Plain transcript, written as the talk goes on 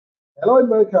Hello and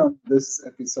welcome. This is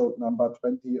episode number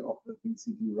 20 of the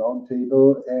VCD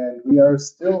Roundtable, and we are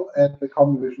still at the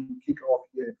ComVision kickoff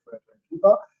here in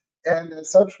Vancouver. And as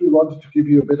such, we wanted to give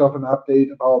you a bit of an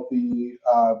update about the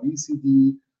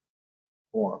VCD,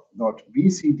 or not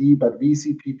VCD, but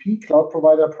VCPP Cloud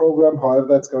Provider Program, however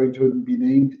that's going to be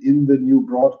named in the new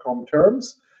Broadcom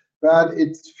terms. But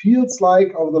it feels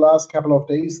like over the last couple of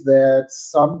days that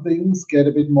some things get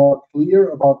a bit more clear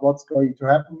about what's going to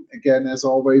happen. Again, as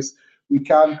always, we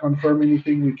can't confirm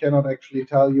anything. We cannot actually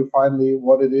tell you finally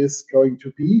what it is going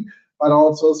to be. But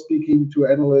also speaking to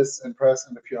analysts and press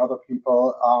and a few other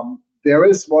people, there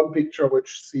is one picture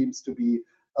which seems to be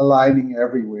aligning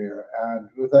everywhere. And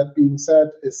with that being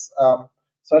said,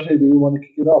 Sasha, do you want to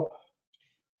kick it off?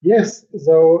 Yes,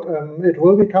 so it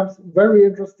will become very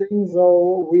interesting.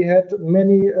 So we had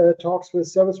many talks with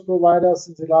service providers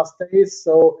in the last days.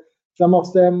 So some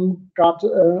of them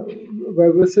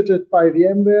were visited by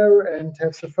VMware and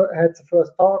had the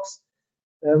first talks.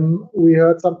 We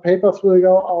heard some papers will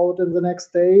go out in the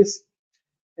next days.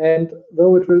 And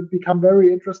though it will become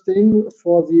very interesting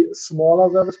for the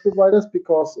smaller service providers,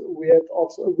 because we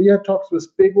had talks with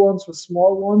big ones, with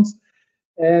small ones,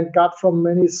 and got from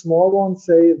many small ones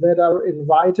say that are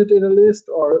invited in a list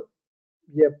or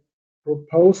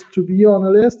proposed to be on a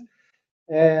list.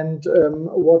 And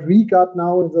what we got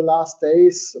now in the last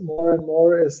days more and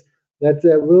more is that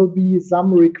there will be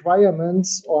some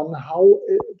requirements on how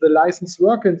the license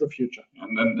work in the future.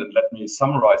 And let me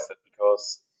summarize that,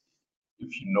 because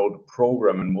if you know the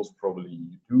program, and most probably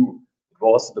you do, it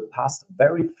was in the past a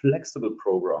very flexible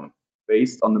program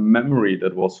based on the memory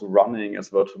that was running as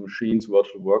virtual machines,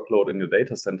 virtual workload in your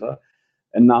data center.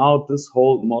 And now this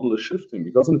whole model is shifting,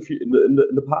 because in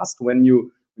the past, when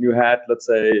you had, let's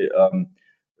say,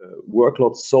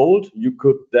 workloads sold, you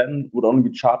would only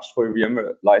be charged for your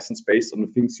VMware license based on the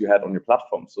things you had on your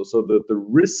platform. So the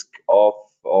risk of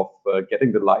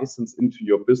getting the license into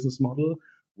your business model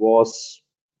was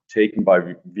taken by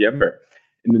VMware.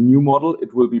 In the new model,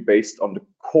 it will be based on the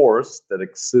cores that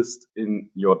exist in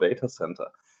your data center.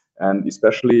 And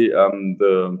especially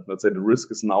let's say the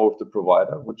risk is now with the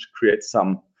provider, which creates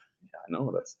some, I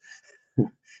know that's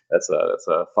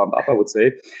a thumb up, I would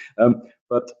say.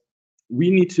 But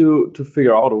we need to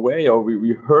figure out a way, or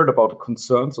we heard about the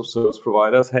concerns of service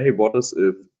providers. Hey, what is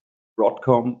if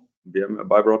VMware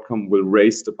by Broadcom will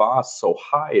raise the bar so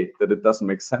high that it doesn't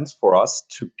make sense for us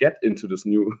to get into this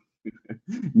new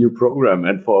program?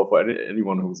 And for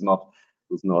anyone who's not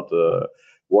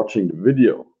watching the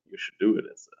video, you should do it.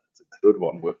 It's a good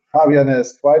one. Fabian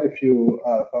has quite a few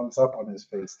thumbs up on his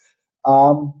face.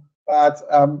 To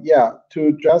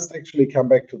just actually come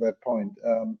back to that point,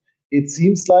 it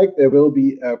seems like there will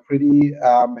be a pretty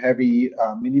heavy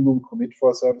minimum commit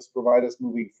for service providers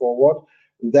moving forward.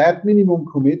 That minimum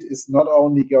commit is not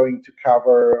only going to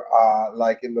cover,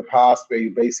 like in the past, where you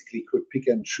basically could pick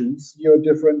and choose your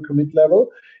different commit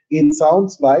level. It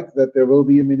sounds like that there will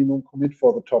be a minimum commit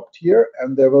for the top tier,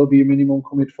 and there will be a minimum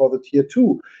commit for the tier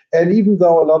 2. And even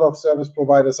though a lot of service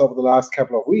providers over the last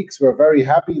couple of weeks were very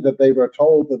happy that they were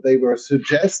told that they were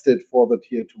suggested for the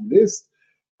tier 2 list,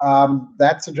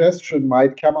 that suggestion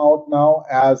might come out now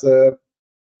as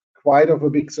quite of a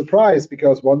big surprise,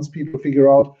 because once people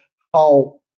figure out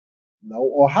how low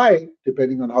or high,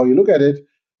 depending on how you look at it,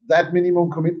 that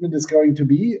minimum commitment is going to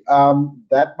be,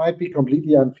 that might be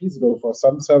completely unfeasible for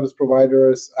some service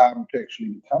providers to actually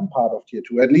become part of tier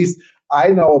 2. At least I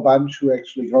know a bunch who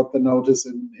actually got the notice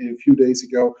a few days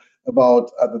ago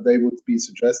about that they would be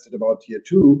suggested about tier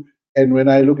 2. And when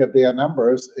I look at their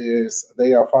numbers,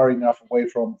 they are far enough away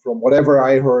from whatever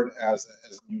I heard as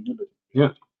a new limit.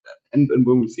 Yeah. And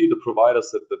when we see the providers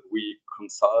that we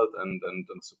consult and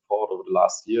support over the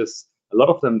last years, a lot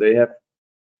of them, they have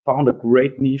found a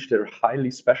great niche. They're highly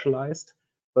specialized,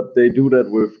 but they do that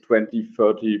with 20,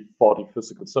 30, 40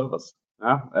 physical servers.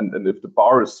 Yeah? And if the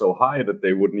bar is so high that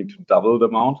they would need to double the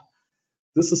amount,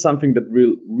 this is something that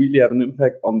will really have an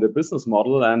impact on their business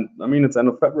model. And I mean, it's end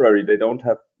of February. They don't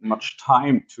have much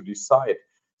time to decide.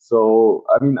 So,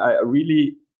 I mean, I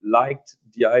really liked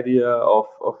the idea of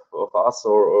us,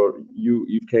 or you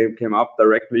came up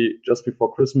directly just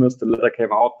before Christmas. The letter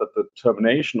came out that the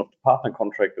termination of the partner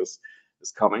contract is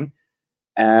coming,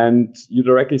 and you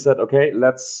directly said, okay,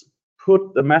 let's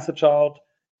put the message out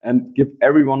and give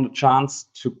everyone the chance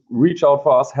to reach out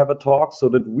for us, have a talk, so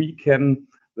that we can,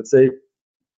 let's say,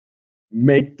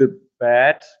 make the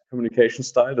bad communication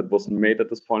style that was made at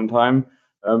this point in time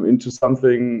into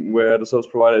something where the service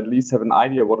provider at least have an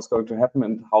idea what is going to happen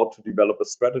and how to develop a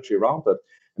strategy around that.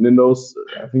 And in those,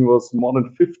 I think it was more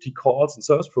than 50 calls and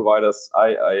service providers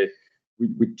I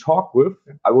we talked with,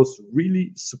 I was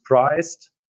really surprised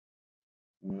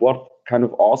what kind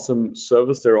of awesome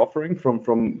service they're offering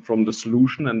from the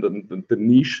solution and the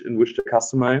niche in which the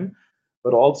customer in,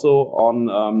 but also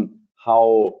on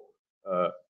how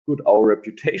good our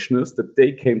reputation is, that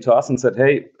they came to us and said,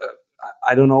 hey,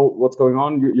 I don't know what's going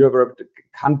on. You have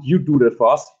can't you do that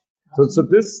for us? So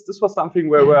this was something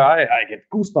where I get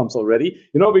goosebumps already,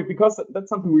 because that's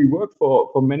something we worked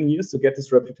for many years to get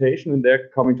this reputation, and they're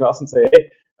coming to us and say,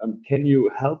 hey, can you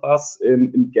help us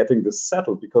in getting this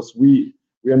settled? Because we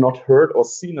are not heard or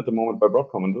seen at the moment by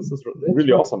Broadcom, and this is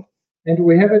really awesome. And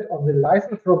we have it on the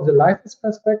license, from the license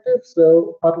perspective.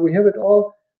 But we have it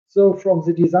also from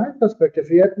the design perspective.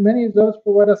 We had many service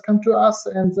providers come to us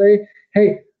and say,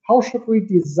 hey, how should we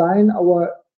design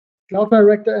our Cloud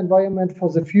Director environment for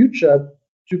the future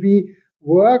to be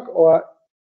work or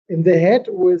in the head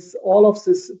with all of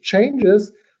these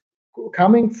changes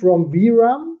coming from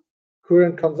VRAM,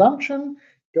 current consumption,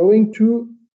 going to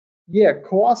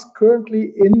cores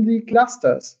currently in the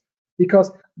clusters,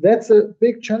 because that's a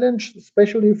big challenge,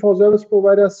 especially for service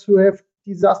providers who have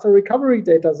disaster recovery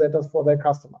data centers for their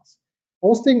customers,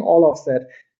 hosting all of that.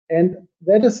 And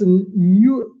that is a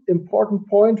new important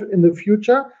point in the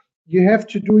future. You have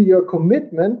to do your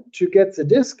commitment to get the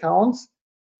discounts,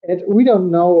 and we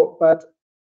don't know, but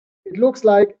it looks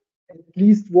like at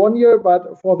least 1 year,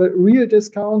 but for the real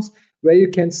discounts where you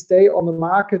can stay on the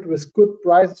market with good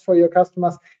prices for your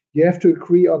customers, you have to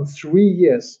agree on 3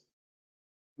 years.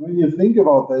 When you think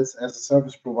about this as a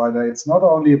service provider, it's not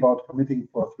only about committing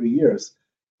for 3 years.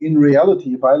 In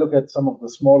reality, if I look at some of the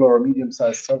smaller or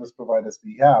medium-sized service providers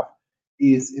we have,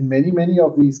 is in many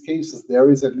of these cases, there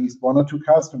is at least 1 or 2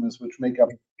 customers which make up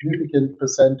a significant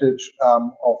percentage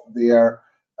of their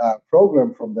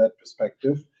program from that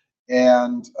perspective.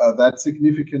 And that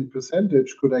significant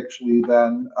percentage could actually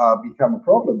then become a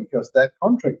problem, because that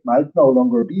contract might no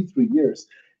longer be 3 years.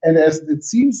 And as it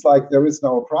seems like there is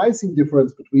now a pricing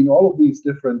difference between all of these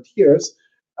different tiers,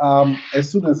 as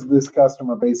soon as this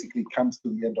customer basically comes to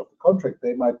the end of the contract,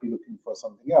 they might be looking for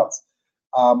something else.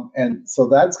 And so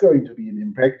that's going to be an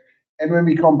impact. And when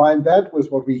we combine that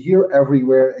with what we hear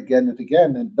everywhere again and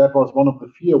again, and that was one of the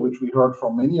fear which we heard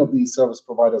from many of these service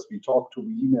providers we talked to,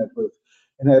 we emailed with,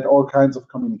 and had all kinds of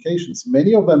communications.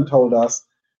 Many of them told us,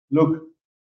 look,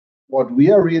 what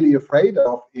we are really afraid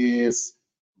of is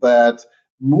that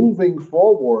moving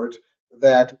forward,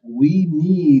 that we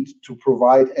need to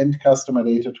provide end customer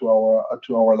data to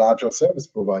our larger service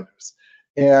providers.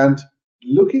 And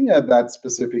looking at that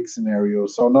specific scenario,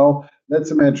 so now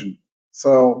let's imagine,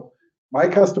 so my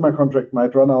customer contract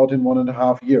might run out in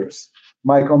 1.5 years.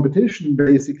 My competition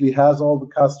basically has all the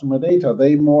customer data.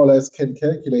 They more or less can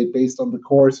calculate based on the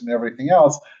course and everything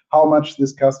else how much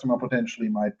this customer potentially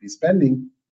might be spending.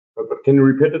 But can you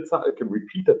repeat it? Can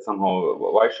repeat it somehow?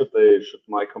 Why should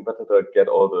my competitor get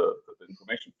all the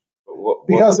information?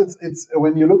 Because it's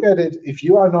when you look at it, if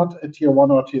you are not a tier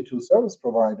 1 or tier 2 service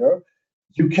provider,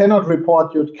 you cannot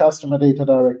report your customer data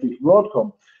directly to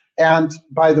Broadcom. And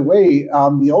by the way,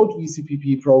 the old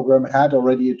VCPP program had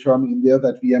already a term in there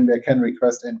that VMware can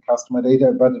request end customer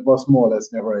data, but it was more or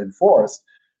less never enforced.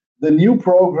 The new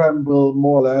program will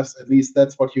more or less, at least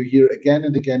that's what you hear again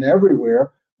and again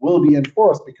everywhere, will be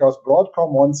enforced, because Broadcom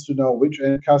wants to know which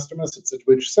end customer sits at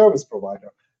which service provider.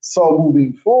 So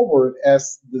moving forward,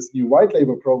 as this new white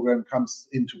label program comes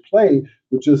into play,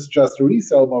 which is just a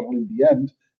resale model in the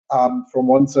end, from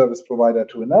one service provider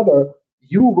to another,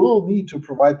 you will need to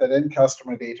provide that end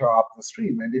customer data up the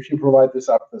stream. And if you provide this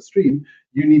up the stream,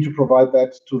 you need to provide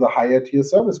that to the higher tier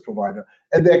service provider.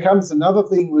 And there comes another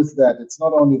thing with that. It's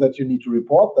not only that you need to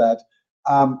report that,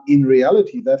 in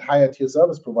reality, that higher tier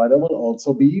service provider will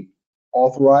also be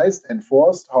authorized,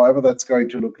 enforced, however that's going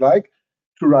to look like,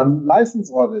 to run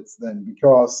license audits then,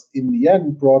 because in the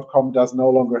end, Broadcom does no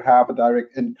longer have a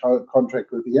direct end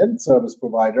contract with the end service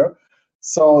provider.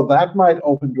 So that might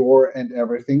open door and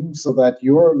everything, so that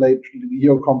your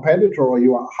competitor or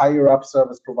your higher up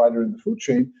service provider in the food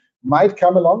chain might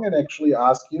come along and actually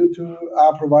ask you to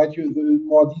provide you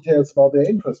more details about their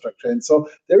infrastructure. And so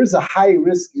there is a high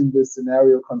risk in this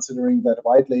scenario, considering that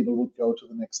white label would go to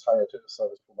the next higher tier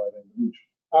service provider in the region.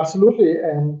 Absolutely.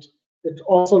 And it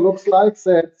also looks like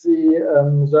that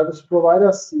the service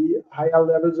providers, the higher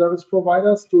level service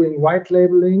providers doing white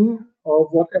labeling or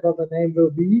whatever the name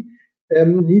will be,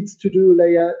 needs to do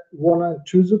layer 1 and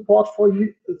 2 support for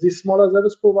the smaller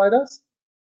service providers,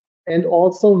 and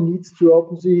also needs to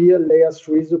open the layer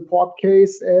 3 support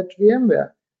case at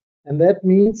VMware. And that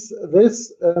means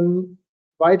this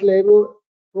white label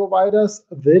providers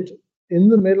fit in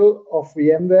the middle of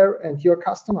VMware and your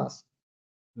customers.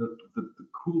 The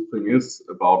cool thing is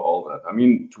about all that, I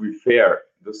mean, to be fair,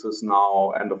 this is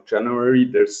now end of January.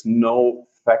 There's no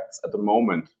facts at the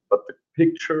moment, but the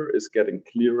picture is getting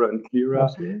clearer and clearer.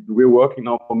 Absolutely. We're working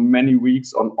now for many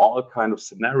weeks on all kind of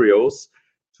scenarios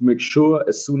to make sure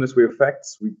as soon as we have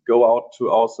facts, we go out to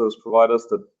our service providers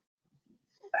that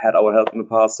had our help in the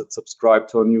past, that subscribe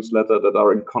to our newsletter, that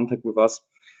are in contact with us,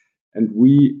 and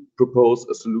we propose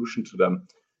a solution to them.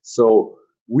 So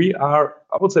I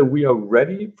would say we are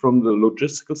ready from the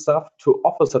logistical stuff to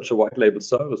offer such a white label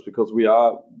service, because we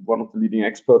are one of the leading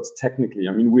experts technically.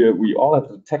 I mean, we all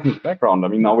have a technical background. I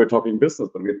mean, now we're talking business,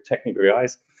 but we're technical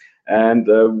guys. And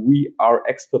we are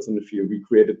experts in the field. We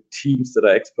created teams that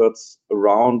are experts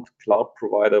around cloud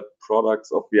provider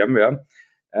products of VMware.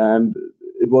 And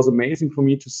it was amazing for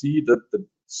me to see that the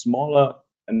smaller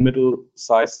and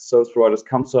middle-sized service providers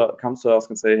come to us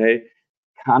and say, hey,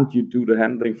 can't you do the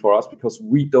handling for us? Because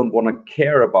we don't want to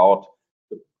care about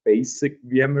the basic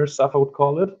VMware stuff, I would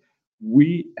call it.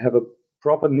 We have a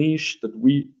proper niche that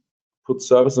we put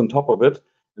service on top of it,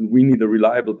 and we need a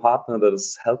reliable partner that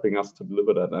is helping us to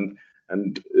deliver that.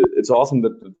 And it's awesome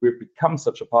that we've become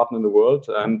such a partner in the world.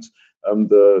 And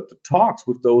the talks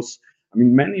with those, I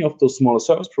mean, many of those smaller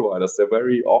service providers, they're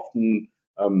very often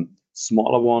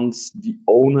smaller ones. The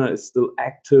owner is still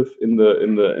active in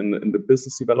the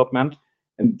business development,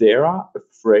 and they are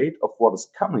afraid of what is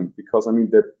coming, because I mean,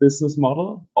 their business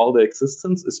model, all their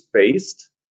existence is based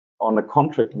on a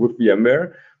contract with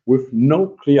VMware with no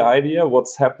clear idea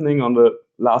what's happening on the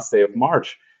last day of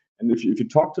March. And if you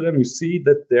talk to them, you see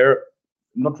that they're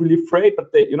not really afraid,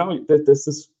 but they, there's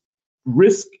this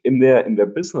risk in their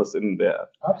business, in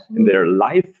their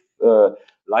life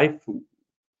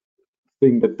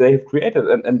thing that they've created.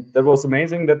 And that was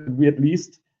amazing that we at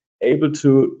least able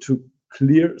to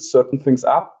clear certain things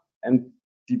up and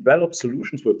develop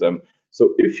solutions with them.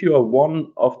 So if you are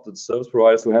one of the service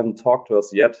providers who haven't talked to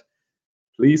us yet,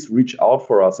 please reach out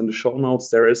for us. In the show notes,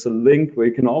 there is a link where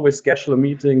you can always schedule a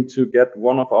meeting to get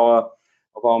one of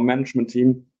our management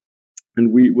team, and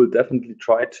we will definitely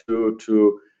try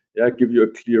to give you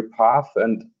a clear path.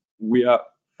 And we are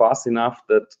fast enough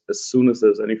that as soon as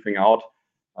there's anything out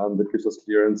that gives us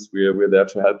clearance, we're there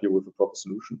to help you with a proper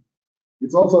solution.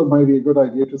 It's also maybe a good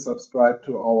idea to subscribe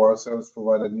to our service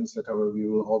provider newsletter, where we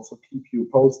will also keep you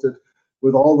posted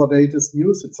with all the latest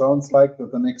news. It sounds like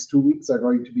that the next 2 weeks are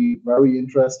going to be very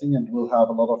interesting, and we'll have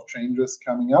a lot of changes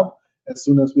coming up. As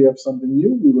soon as we have something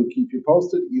new, we will keep you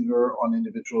posted, either on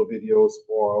individual videos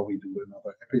or we do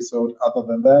another episode. Other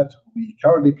than that, we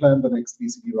currently plan the next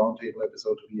VCD Roundtable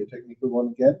episode to be a technical one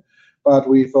again, but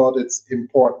we thought it's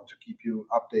important to keep you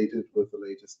updated with the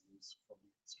latest news from the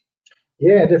industry.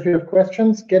 Yeah, and if you have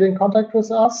questions, get in contact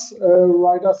with us,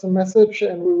 write us a message,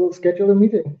 and we will schedule a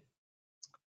meeting.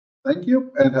 Thank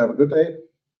you, and have a good day.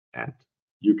 And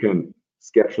you can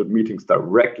schedule meetings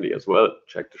directly as well.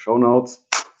 Check the show notes.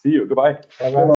 See you. Goodbye. Bye-bye.